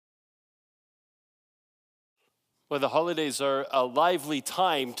Well, the holidays are a lively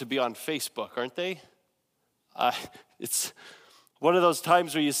time to be on Facebook, aren't they? It's one of those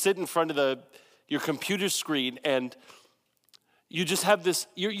times where you sit in front of your computer screen and you just have this,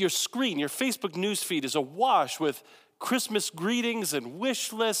 your screen, your Facebook news feed is awash with Christmas greetings and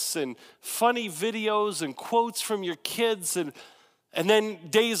wish lists and funny videos and quotes from your kids. And then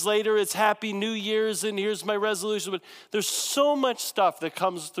days later, it's Happy New Year's and here's my resolution. But there's so much stuff that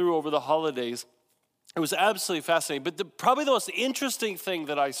comes through over the holidays. It was absolutely fascinating. But probably the most interesting thing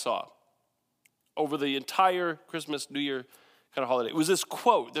that I saw over the entire Christmas, New Year kind of holiday was this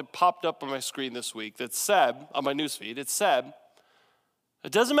quote that popped up on my screen this week that said, on my newsfeed, it said,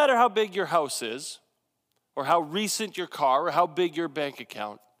 "It doesn't matter how big your house is, or how recent your car, or how big your bank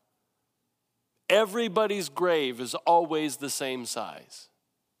account. Everybody's grave is always the same size.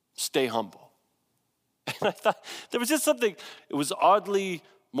 Stay humble." And I thought there was just something, it was oddly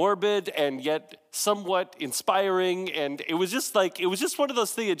morbid and yet somewhat inspiring. And it was just one of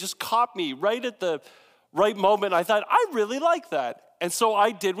those things that just caught me right at the right moment. I thought, I really like that. And so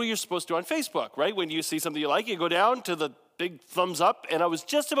I did what you're supposed to do on Facebook, right? When you see something you like, you go down to the big thumbs up. And I was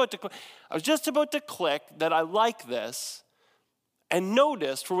just about to click that I like this, and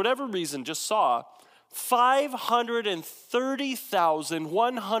noticed, for whatever reason, just saw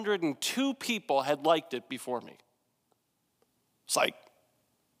 530,102 people had liked it before me. It's like,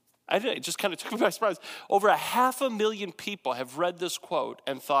 it just kind of took me by surprise. Over 500,000 people have read this quote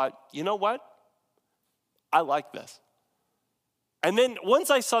and thought, you know what? I like this. And then once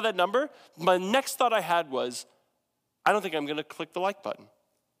I saw that number, my next thought I had was, I don't think I'm going to click the like button.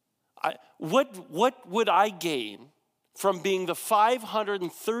 What would I gain from being the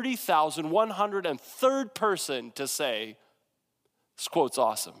 530,103rd person to say, this quote's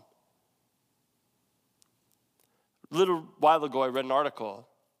awesome? A little while ago, I read an article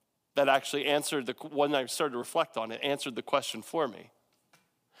that actually answered when I started to reflect on it, answered the question for me.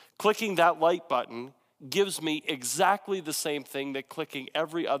 Clicking that like button gives me exactly the same thing that clicking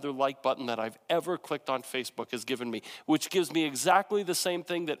every other like button that I've ever clicked on Facebook has given me, which gives me exactly the same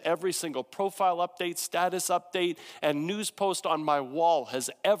thing that every single profile update, status update, and news post on my wall has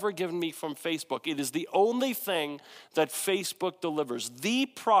ever given me from Facebook. It is the only thing that Facebook delivers, the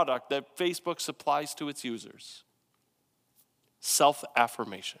product that Facebook supplies to its users.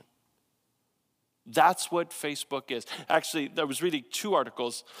 Self-affirmation. That's what Facebook is. Actually, I was reading two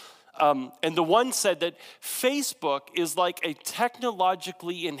articles, and the one said that Facebook is like a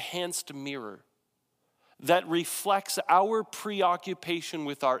technologically enhanced mirror that reflects our preoccupation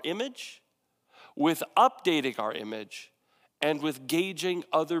with our image, with updating our image, and with gauging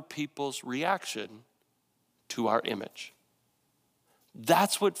other people's reaction to our image.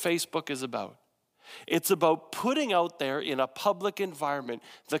 That's what Facebook is about. It's about putting out there in a public environment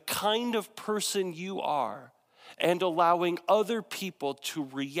the kind of person you are and allowing other people to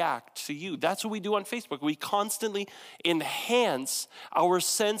react to you. That's what we do on Facebook. We constantly enhance our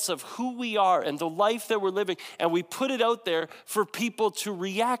sense of who we are and the life that we're living, and we put it out there for people to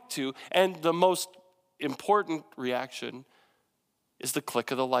react to. And the most important reaction is the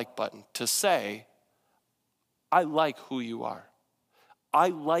click of the like button to say, I like who you are. I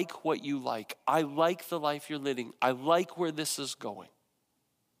like what you like. I like the life you're living. I like where this is going.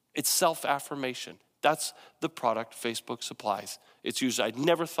 It's self-affirmation. That's the product Facebook supplies. It's usually, I'd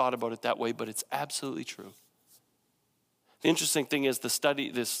never thought about it that way, but it's absolutely true. The interesting thing is this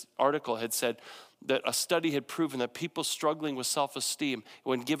article had said that a study had proven that people struggling with self-esteem,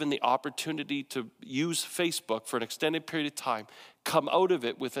 when given the opportunity to use Facebook for an extended period of time, come out of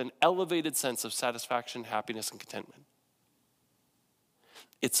it with an elevated sense of satisfaction, happiness, and contentment.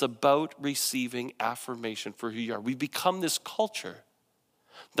 It's about receiving affirmation for who you are. We've become this culture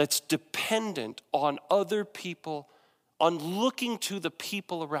that's dependent on other people, on looking to the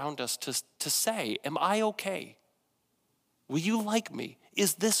people around us to say, am I okay? Will you like me?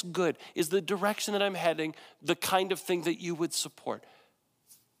 Is this good? Is the direction that I'm heading the kind of thing that you would support?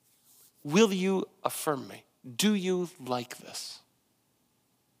 Will you affirm me? Do you like this?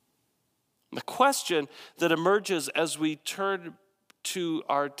 The question that emerges as we turn to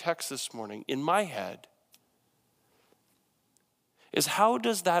our text this morning in my head is, how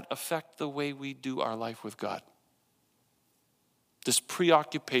does that affect the way we do our life with God? This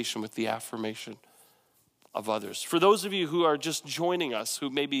preoccupation with the affirmation of others. For those of you who are just joining us,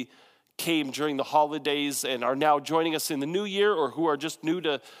 who maybe came during the holidays and are now joining us in the new year, or who are just new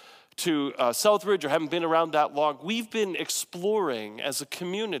to Southridge or haven't been around that long, we've been exploring as a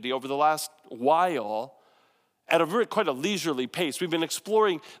community over the last while at quite a leisurely pace. We've been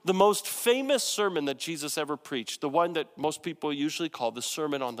exploring the most famous sermon that Jesus ever preached, the one that most people usually call the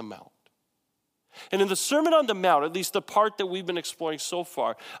Sermon on the Mount. And in the Sermon on the Mount, at least the part that we've been exploring so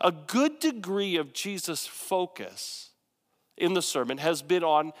far, a good degree of Jesus' focus in the sermon has been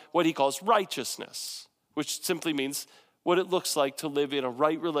on what he calls righteousness, which simply means what it looks like to live in a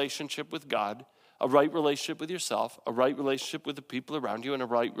right relationship with God, a right relationship with yourself, a right relationship with the people around you, and a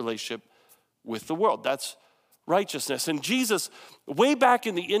right relationship with the world. That's righteousness. And Jesus, way back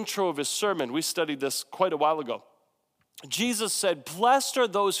in the intro of his sermon, we studied this quite a while ago, Jesus said, "Blessed are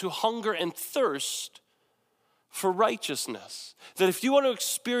those who hunger and thirst for righteousness." That if you want to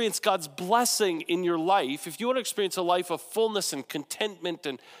experience God's blessing in your life, if you want to experience a life of fullness and contentment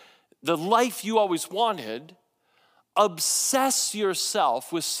and the life you always wanted, obsess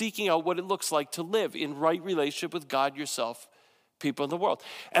yourself with seeking out what it looks like to live in right relationship with God, yourself, people in the world.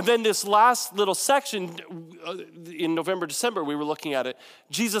 And then this last little section in November, December, we were looking at it,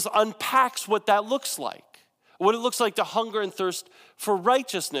 Jesus unpacks what that looks like. What it looks like to hunger and thirst for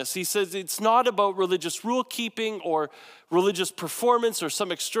righteousness. He says it's not about religious rule keeping or religious performance or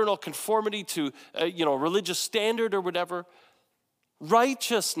some external conformity to a religious standard or whatever.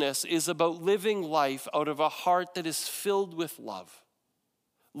 Righteousness is about living life out of a heart that is filled with love.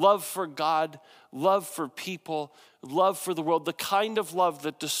 Love for God, love for people, love for the world. The kind of love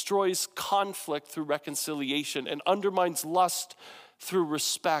that destroys conflict through reconciliation and undermines lust through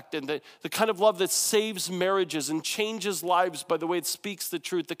respect, and the kind of love that saves marriages and changes lives by the way it speaks the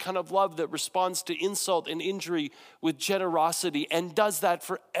truth, the kind of love that responds to insult and injury with generosity and does that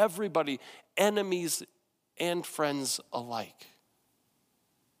for everybody, enemies and friends alike.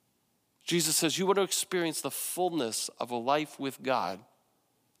 Jesus says, you want to experience the fullness of a life with God,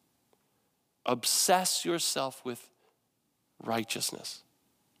 obsess yourself with righteousness.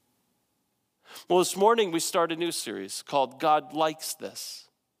 Well, this morning we start a new series called God Likes This.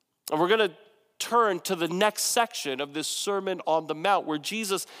 And we're going to turn to the next section of this Sermon on the Mount where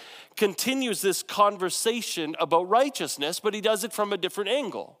Jesus continues this conversation about righteousness, but he does it from a different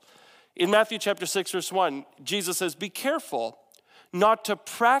angle. In Matthew chapter 6, verse 1, Jesus says, "Be careful not to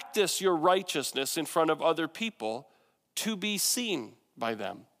practice your righteousness in front of other people to be seen by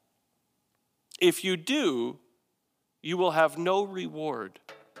them. If you do, you will have no reward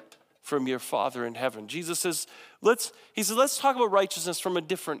from your Father in heaven." Jesus says, let's talk about righteousness from a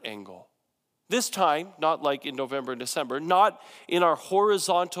different angle. This time, not like in November and December, not in our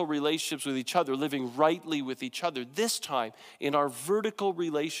horizontal relationships with each other, living rightly with each other. This time, in our vertical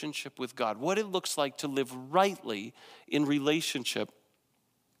relationship with God, what it looks like to live rightly in relationship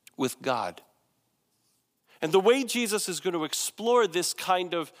with God. And the way Jesus is going to explore this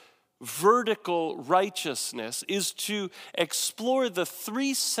kind of vertical righteousness is to explore the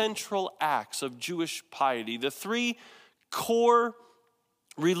three central acts of Jewish piety, the three core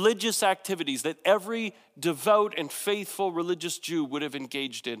religious activities that every devout and faithful religious Jew would have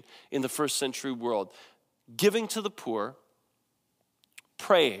engaged in the first century world: giving to the poor,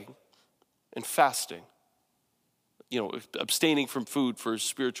 praying, and fasting. Abstaining from food for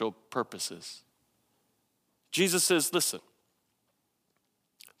spiritual purposes. Jesus says, listen,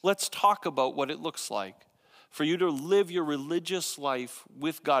 let's talk about what it looks like for you to live your religious life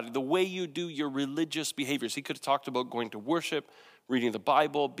with God, the way you do your religious behaviors. He could have talked about going to worship, reading the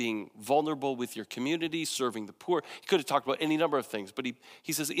Bible, being vulnerable with your community, serving the poor. He could have talked about any number of things, but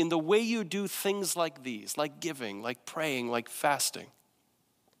he says, in the way you do things like these, like giving, like praying, like fasting,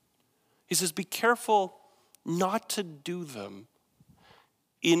 he says, be careful not to do them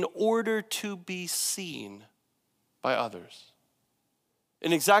in order to be seen by others.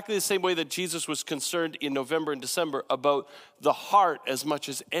 In exactly the same way that Jesus was concerned in November and December about the heart as much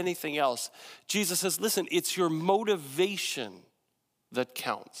as anything else, Jesus says, listen, it's your motivation that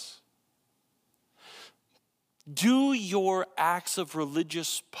counts. Do your acts of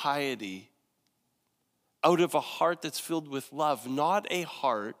religious piety out of a heart that's filled with love, not a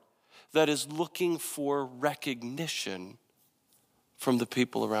heart that is looking for recognition from the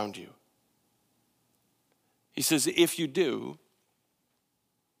people around you. He says, if you do,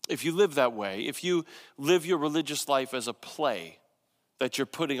 if you live that way, if you live your religious life as a play that you're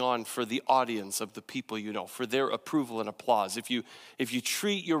putting on for the audience of the people you know, for their approval and applause, if you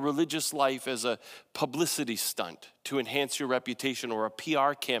treat your religious life as a publicity stunt to enhance your reputation or a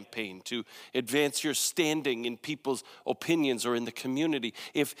PR campaign to advance your standing in people's opinions or in the community,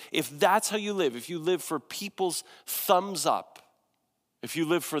 if that's how you live, if you live for people's thumbs up, if you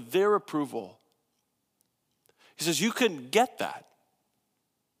live for their approval, he says you can get that.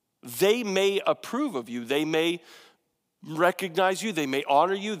 They may approve of you. They may recognize you. They may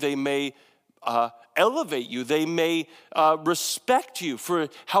honor you. They may elevate you. They may respect you for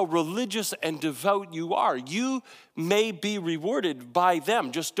how religious and devout you are. You may be rewarded by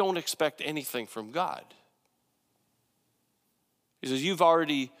them. Just don't expect anything from God. He says, you've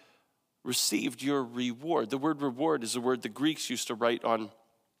already received your reward. The word reward is the word the Greeks used to write on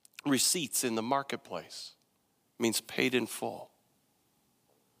receipts in the marketplace. It means paid in full.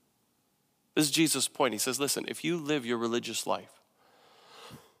 This is Jesus' point. He says, listen, if you live your religious life,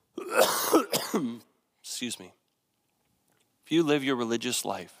 excuse me, if you live your religious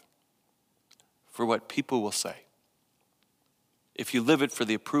life for what people will say, if you live it for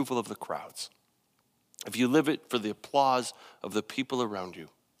the approval of the crowds, if you live it for the applause of the people around you,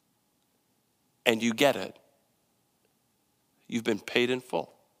 and you get it, you've been paid in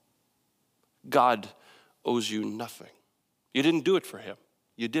full. God owes you nothing. You didn't do it for him.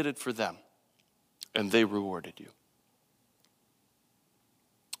 You did it for them, and they rewarded you.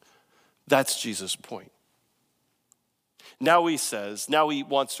 That's Jesus' point. Now he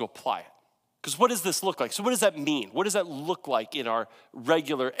wants to apply it. Because what does this look like? So what does that mean? What does that look like in our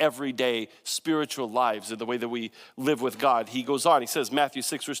regular, everyday spiritual lives and the way that we live with God? He goes on, he says, Matthew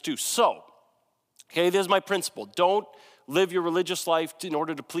 6, verse 2, so, okay, there's my principle. Don't live your religious life in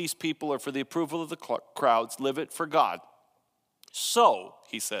order to please people or for the approval of the crowds. Live it for God. So,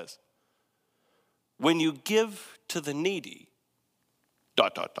 he says, when you give to the needy, ...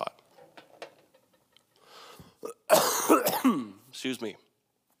 Excuse me.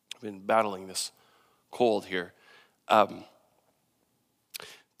 I've been battling this cold here. The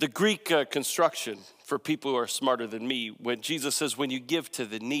Greek construction, for people who are smarter than me, when Jesus says, when you give to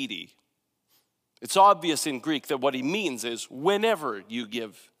the needy, it's obvious in Greek that what he means is whenever you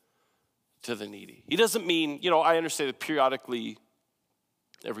give to the needy. He doesn't mean, I understand that periodically,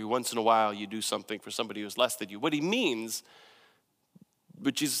 every once in a while, you do something for somebody who's less than you. What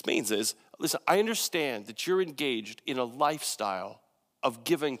Jesus means is, listen, I understand that you're engaged in a lifestyle of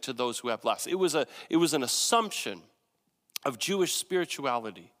giving to those who have less. It was an assumption of Jewish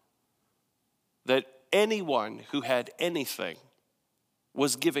spirituality that anyone who had anything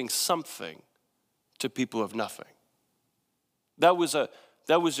was giving something to people of nothing. That was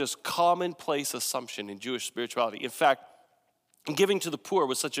just commonplace assumption in Jewish spirituality. In fact, giving to the poor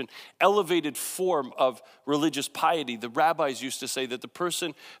was such an elevated form of religious piety. The rabbis used to say that the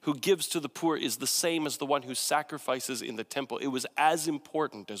person who gives to the poor is the same as the one who sacrifices in the temple. It was as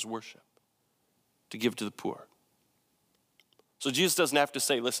important as worship to give to the poor. So Jesus doesn't have to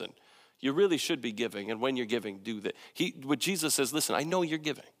say, listen, you really should be giving, and when you're giving, do that. What Jesus says, listen, I know you're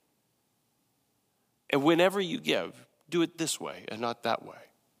giving. And whenever you give, do it this way and not that way.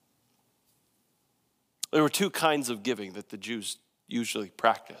 There were two kinds of giving that the Jews usually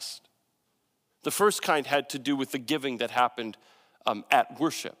practiced. The first kind had to do with the giving that happened at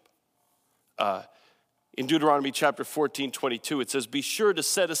worship. In Deuteronomy chapter 14:22, it says, be sure to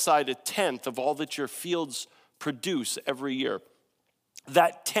set aside a tenth of all that your fields produce every year.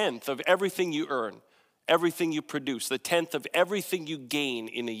 That tenth of everything you earn, everything you produce, the tenth of everything you gain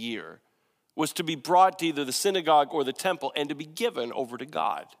in a year was to be brought to either the synagogue or the temple and to be given over to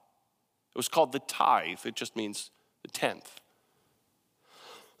God. It was called the tithe. It just means the tenth.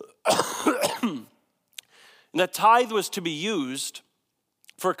 And that tithe was to be used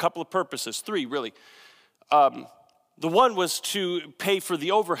for a couple of purposes, three really. The one was to pay for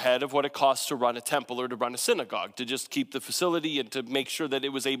the overhead of what it costs to run a temple or to run a synagogue, to just keep the facility and to make sure that it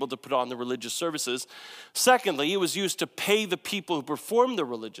was able to put on the religious services. Secondly, it was used to pay the people who performed the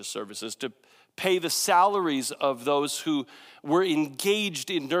religious services, to pay the salaries of those who were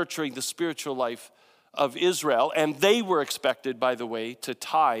engaged in nurturing the spiritual life of Israel. And they were expected, by the way, to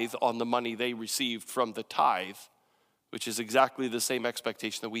tithe on the money they received from the tithe, which is exactly the same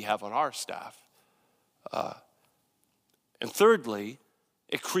expectation that we have on our staff. And thirdly,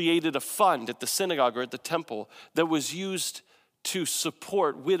 it created a fund at the synagogue or at the temple that was used to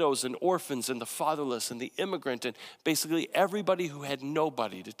support widows and orphans and the fatherless and the immigrant and basically everybody who had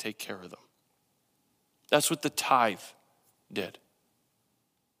nobody to take care of them. That's what the tithe did.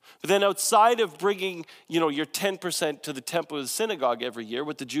 But then outside of bringing, your 10% to the temple or the synagogue every year,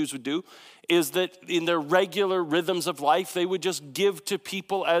 what the Jews would do is that in their regular rhythms of life, they would just give to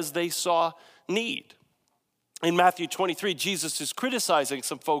people as they saw need. In Matthew 23, Jesus is criticizing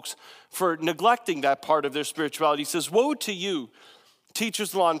some folks for neglecting that part of their spirituality. He says, woe to you, teachers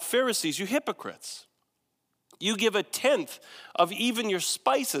of the law and Pharisees, you hypocrites. You give a tenth of even your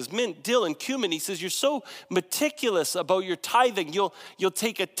spices, mint, dill, and cumin. He says, you're so meticulous about your tithing. You'll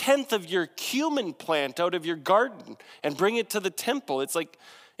take a tenth of your cumin plant out of your garden and bring it to the temple. It's like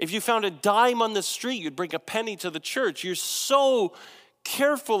if you found a dime on the street, you'd bring a penny to the church. You're so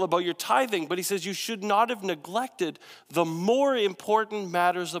careful about your tithing, but he says you should not have neglected the more important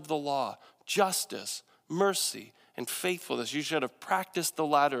matters of the law, justice, mercy, and faithfulness. You should have practiced the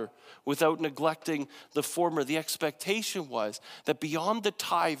latter without neglecting the former. The expectation was that beyond the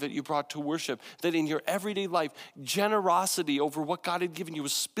tithe that you brought to worship, that in your everyday life, generosity over what God had given you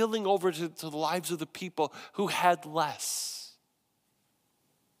was spilling over to the lives of the people who had less.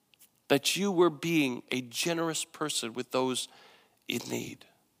 That you were being a generous person with those in need.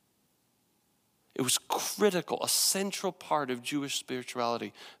 It was critical, a central part of Jewish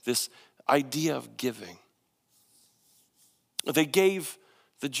spirituality, this idea of giving. They gave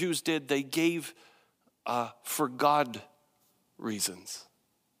for God reasons.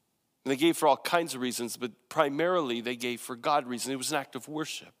 And they gave for all kinds of reasons, but primarily they gave for God reasons. It was an act of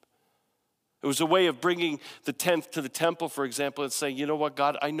worship. It was a way of bringing the tenth to the temple, for example, and saying, you know what,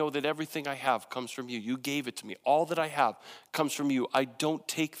 God, I know that everything I have comes from you. You gave it to me. All that I have comes from you. I don't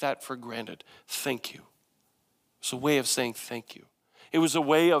take that for granted. Thank you. It's a way of saying thank you. It was a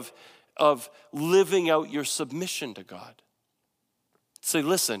way of living out your submission to God. Say,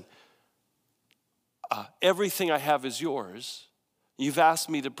 listen, everything I have is yours. You've asked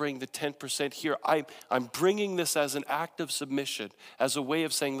me to bring the 10% here. I'm bringing this as an act of submission, as a way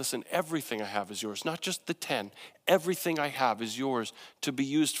of saying, listen, everything I have is yours, not just the 10. Everything I have is yours to be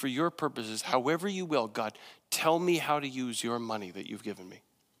used for your purposes, however you will. God, tell me how to use your money that you've given me.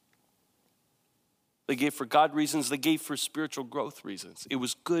 They gave for God reasons. They gave for spiritual growth reasons. It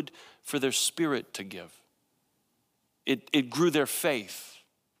was good for their spirit to give. It grew their faith.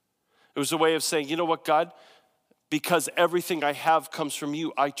 It was a way of saying, you know what, God, because everything I have comes from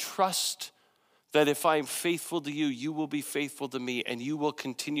you, I trust that if I am faithful to you, you will be faithful to me and you will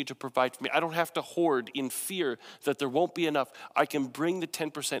continue to provide for me. I don't have to hoard in fear that there won't be enough. I can bring the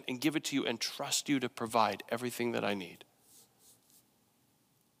 10% and give it to you and trust you to provide everything that I need.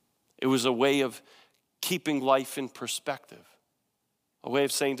 It was a way of keeping life in perspective. A way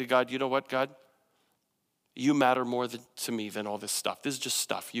of saying to God, you know what, God? You matter more to me than all this stuff. This is just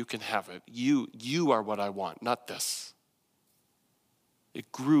stuff. You can have it. You are what I want, not this.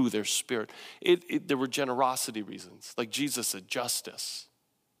 It grew their spirit. There were generosity reasons, like Jesus said, justice.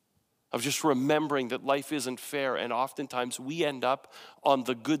 Of just remembering that life isn't fair, and oftentimes we end up on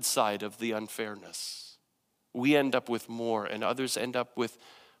the good side of the unfairness. We end up with more, and others end up with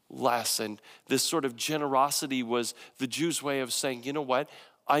less. And this sort of generosity was the Jews' way of saying, you know what?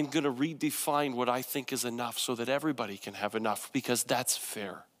 I'm going to redefine what I think is enough so that everybody can have enough, because that's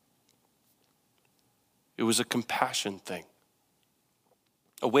fair. It was a compassion thing.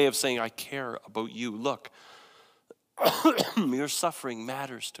 A way of saying, I care about you. Look, your suffering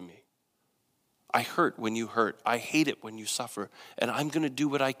matters to me. I hurt when you hurt. I hate it when you suffer. And I'm going to do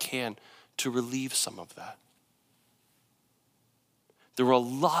what I can to relieve some of that. There were a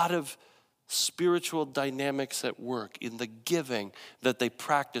lot of spiritual dynamics at work in the giving that they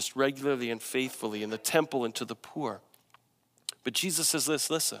practiced regularly and faithfully in the temple and to the poor. But Jesus says this,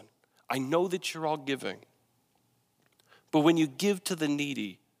 listen, I know that you're all giving, but when you give to the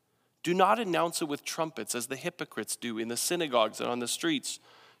needy, do not announce it with trumpets as the hypocrites do in the synagogues and on the streets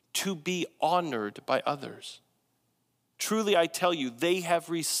to be honored by others. Truly, I tell you, they have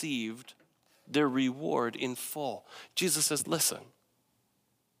received their reward in full. Jesus says, listen,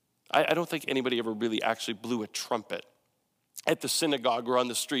 I don't think anybody ever really actually blew a trumpet at the synagogue or on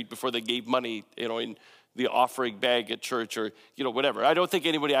the street before they gave money, in the offering bag at church or, whatever. I don't think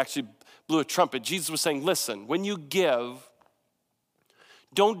anybody actually blew a trumpet. Jesus was saying, listen, when you give,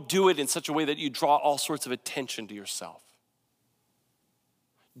 don't do it in such a way that you draw all sorts of attention to yourself.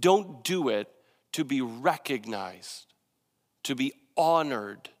 Don't do it to be recognized, to be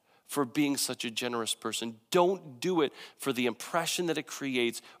honored for being such a generous person. Don't do it for the impression that it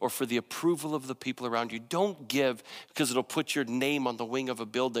creates or for the approval of the people around you. Don't give because it'll put your name on the wing of a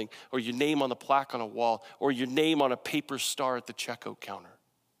building or your name on the plaque on a wall or your name on a paper star at the checkout counter.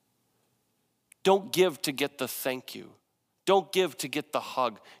 Don't give to get the thank you. Don't give to get the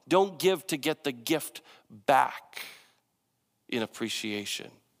hug. Don't give to get the gift back in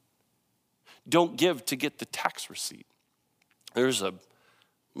appreciation. Don't give to get the tax receipt. There's a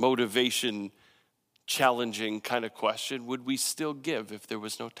motivation challenging kind of question. Would we still give if there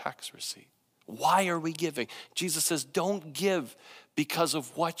was no tax receipt? Why are we giving? Jesus says, don't give because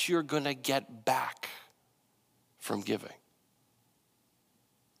of what you're going to get back from giving.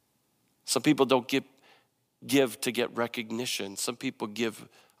 Some people don't give to get recognition. Some people give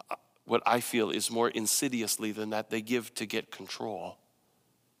what I feel is more insidiously than that. They give to get control.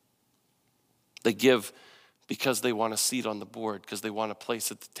 They give because they want a seat on the board, because they want a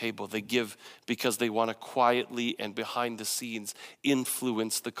place at the table. They give because they want to quietly and behind the scenes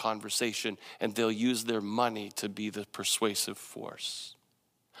influence the conversation, and they'll use their money to be the persuasive force.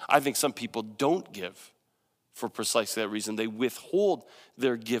 I think some people don't give for precisely that reason. They withhold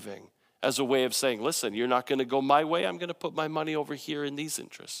their giving as a way of saying, listen, you're not going to go my way. I'm going to put my money over here in these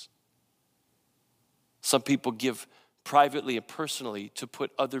interests. Some people give privately and personally to put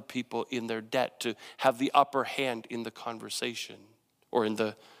other people in their debt, to have the upper hand in the conversation or in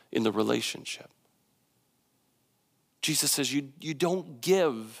the relationship. Jesus says you don't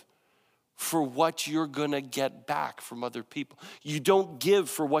give for what you're going to get back from other people. You don't give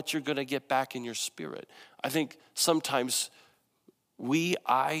for what you're going to get back in your spirit. I think sometimes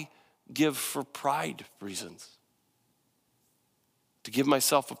I give for pride reasons. To give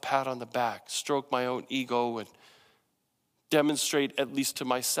myself a pat on the back, stroke my own ego, and demonstrate, at least to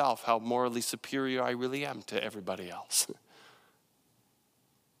myself, how morally superior I really am to everybody else.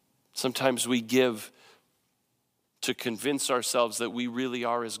 Sometimes we give to convince ourselves that we really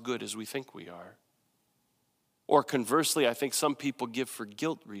are as good as we think we are. Or conversely, I think some people give for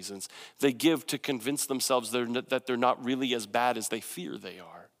guilt reasons. They give to convince themselves that they're not really as bad as they fear they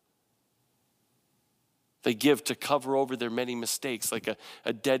are. They give to cover over their many mistakes, like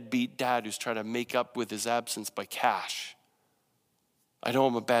a deadbeat dad who's trying to make up with his absence by cash. I know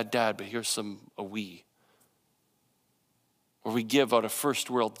I'm a bad dad, but here's a we. Or we give out of first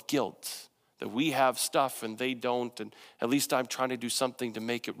world guilt, that we have stuff and they don't, and at least I'm trying to do something to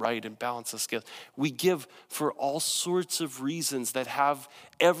make it right and balance the scales. We give for all sorts of reasons that have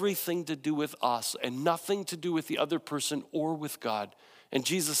everything to do with us and nothing to do with the other person or with God. And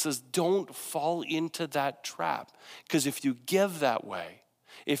Jesus says, don't fall into that trap. Because if you give that way,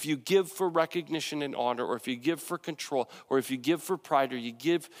 if you give for recognition and honor, or if you give for control, or if you give for pride, or you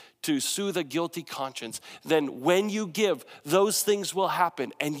give to soothe a guilty conscience, then when you give, those things will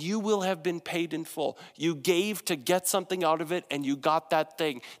happen and you will have been paid in full. You gave to get something out of it and you got that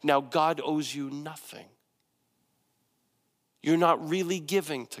thing. Now God owes you nothing. You're not really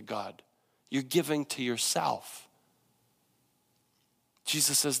giving to God. You're giving to yourself.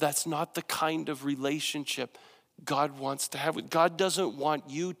 Jesus says that's not the kind of relationship God wants to have. God doesn't want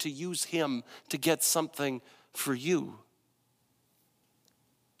you to use him to get something for you.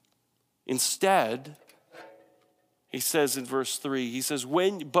 Instead, he says in verse 3, he says,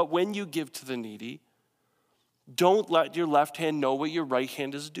 but when you give to the needy, don't let your left hand know what your right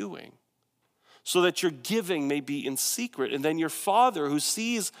hand is doing, so that your giving may be in secret, and then your Father who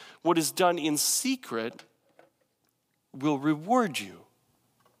sees what is done in secret will reward you.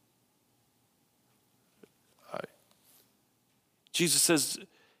 Jesus says,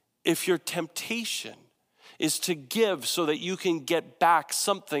 if your temptation is to give so that you can get back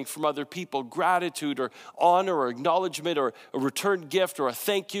something from other people, gratitude or honor or acknowledgement or a return gift or a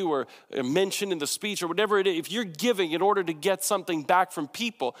thank you or a mention in the speech or whatever it is, if you're giving in order to get something back from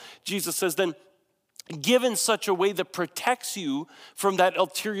people, Jesus says, then give in such a way that protects you from that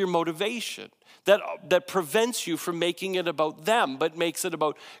ulterior motivation, that prevents you from making it about them, but makes it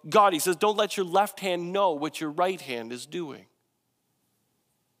about God. He says, don't let your left hand know what your right hand is doing.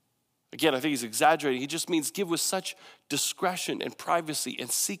 Again, I think he's exaggerating. He just means give with such discretion and privacy and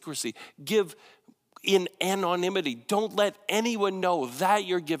secrecy. Give in anonymity. Don't let anyone know that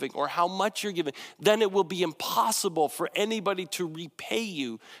you're giving or how much you're giving. Then it will be impossible for anybody to repay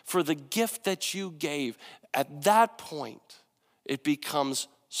you for the gift that you gave. At that point, it becomes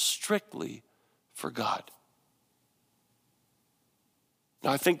strictly for God.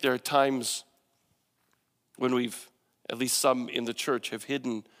 Now, I think there are times when we've, at least some in the church, have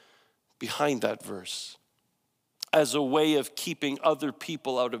hidden behind that verse as a way of keeping other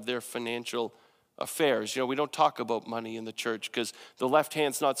people out of their financial affairs. You know, we don't talk about money in the church because the left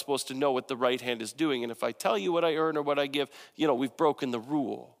hand's not supposed to know what the right hand is doing. And if I tell you what I earn or what I give, we've broken the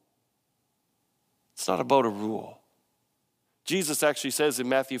rule. It's not about a rule. Jesus actually says in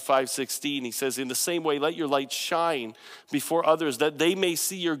Matthew 5:16, he says, in the same way, let your light shine before others that they may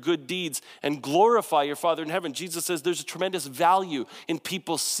see your good deeds and glorify your Father in heaven. Jesus says there's a tremendous value in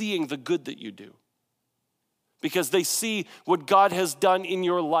people seeing the good that you do, because they see what God has done in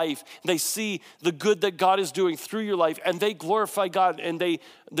your life. They see the good that God is doing through your life, and they glorify God, and they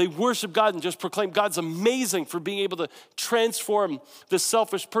worship God and just proclaim God's amazing for being able to transform the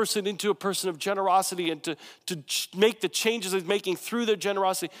selfish person into a person of generosity and to make the changes he's making through their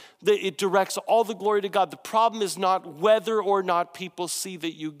generosity. It directs all the glory to God. The problem is not whether or not people see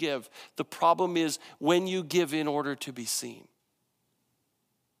that you give. The problem is when you give in order to be seen.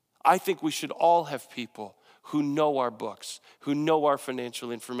 I think we should all have people who know our books, who know our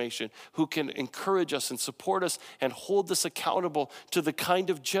financial information, who can encourage us and support us and hold us accountable to the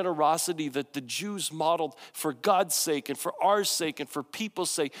kind of generosity that the Jews modeled for God's sake and for our sake and for people's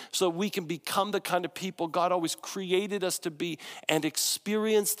sake, so we can become the kind of people God always created us to be and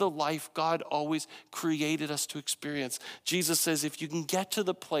experience the life God always created us to experience. Jesus says if you can get to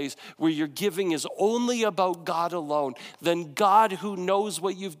the place where your giving is only about God alone, then God, who knows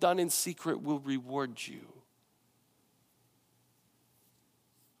what you've done in secret, will reward you.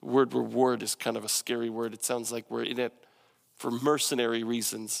 The word reward is kind of a scary word. It sounds like we're in it for mercenary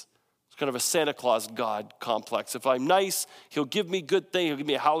reasons. It's kind of a Santa Claus God complex. If I'm nice, he'll give me good things. He'll give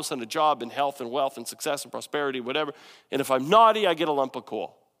me a house and a job and health and wealth and success and prosperity, whatever. And if I'm naughty, I get a lump of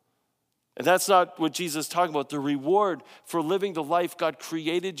coal. And that's not what Jesus is talking about. The reward for living the life God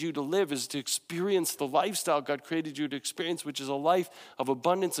created you to live is to experience the lifestyle God created you to experience, which is a life of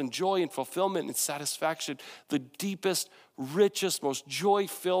abundance and joy and fulfillment and satisfaction. The deepest, richest, most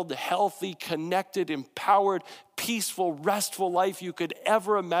joy-filled, healthy, connected, empowered, peaceful, restful life you could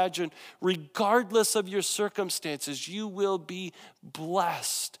ever imagine. Regardless of your circumstances, you will be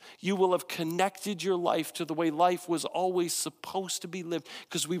blessed. You will have connected your life to the way life was always supposed to be lived,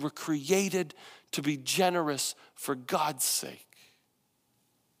 because we were created to be generous for God's sake.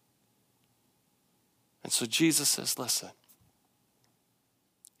 And so Jesus says, listen,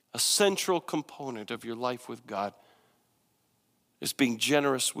 a central component of your life with God is being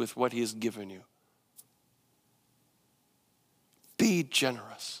generous with what he has given you. Be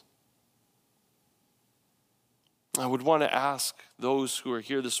generous. I would want to ask those who are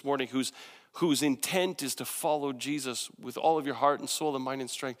here this morning whose intent is to follow Jesus with all of your heart and soul and mind and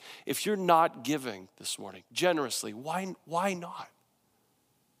strength. If you're not giving this morning generously, why not?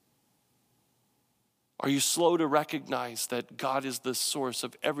 Are you slow to recognize that God is the source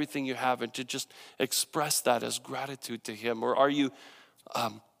of everything you have and to just express that as gratitude to him? Or are you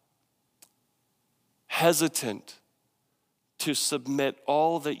hesitant to submit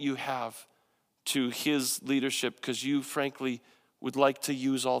all that you have to his leadership because you frankly would like to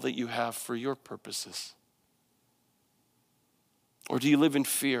use all that you have for your purposes? Or do you live in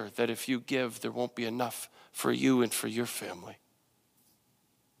fear that if you give, there won't be enough for you and for your family?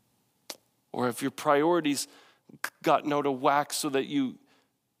 Or if your priorities gotten out of whack so that you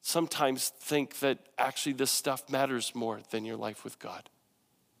sometimes think that actually this stuff matters more than your life with God?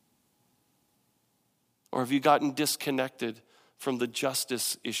 Or have you gotten disconnected from the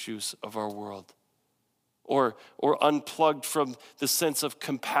justice issues of our world? Or unplugged from the sense of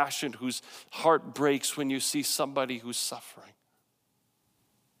compassion whose heart breaks when you see somebody who's suffering?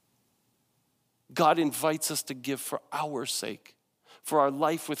 God invites us to give for our sake, for our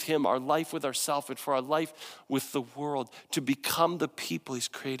life with him, our life with ourselves, and for our life with the world, to become the people he's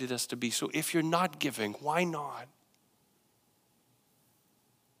created us to be. So if you're not giving, why not?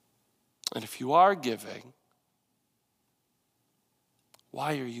 And if you are giving,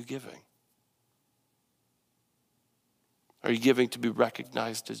 why are you giving? Are you giving to be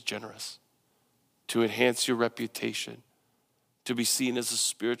recognized as generous, to enhance your reputation, to be seen as a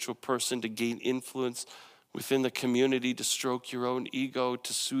spiritual person, to gain influence within the community, to stroke your own ego,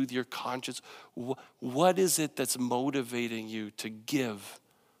 to soothe your conscience? What is it that's motivating you to give?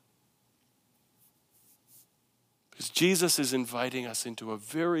 Because Jesus is inviting us into a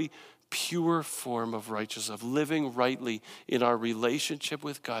very pure form of righteousness, of living rightly in our relationship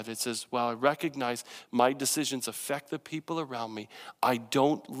with God. It says, while I recognize my decisions affect the people around me, I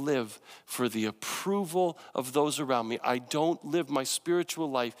don't live for the approval of those around me. I don't live my spiritual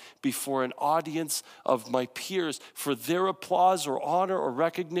life before an audience of my peers for their applause or honor or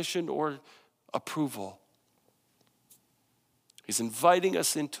recognition or approval. He's inviting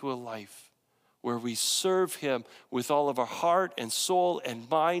us into a life where we serve him with all of our heart and soul and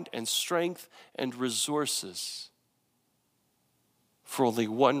mind and strength and resources for only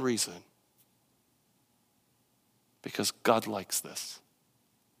one reason: because God likes this.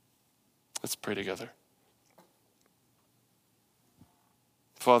 Let's pray together.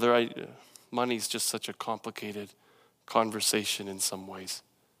 Father, money's just such a complicated conversation in some ways,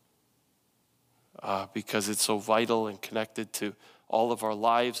 because it's so vital and connected to all of our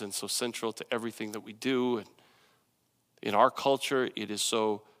lives and so central to everything that we do. And in our culture, it is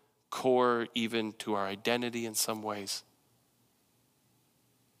so core even to our identity in some ways.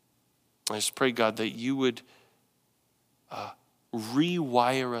 I just pray, God, that you would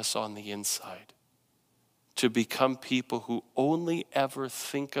rewire us on the inside to become people who only ever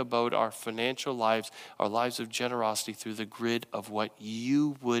think about our financial lives, our lives of generosity, through the grid of what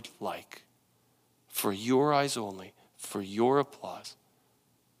you would like, for your eyes only, for your applause,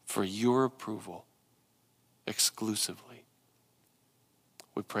 for your approval. exclusively.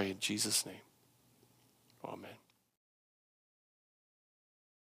 We pray in Jesus' name. Amen.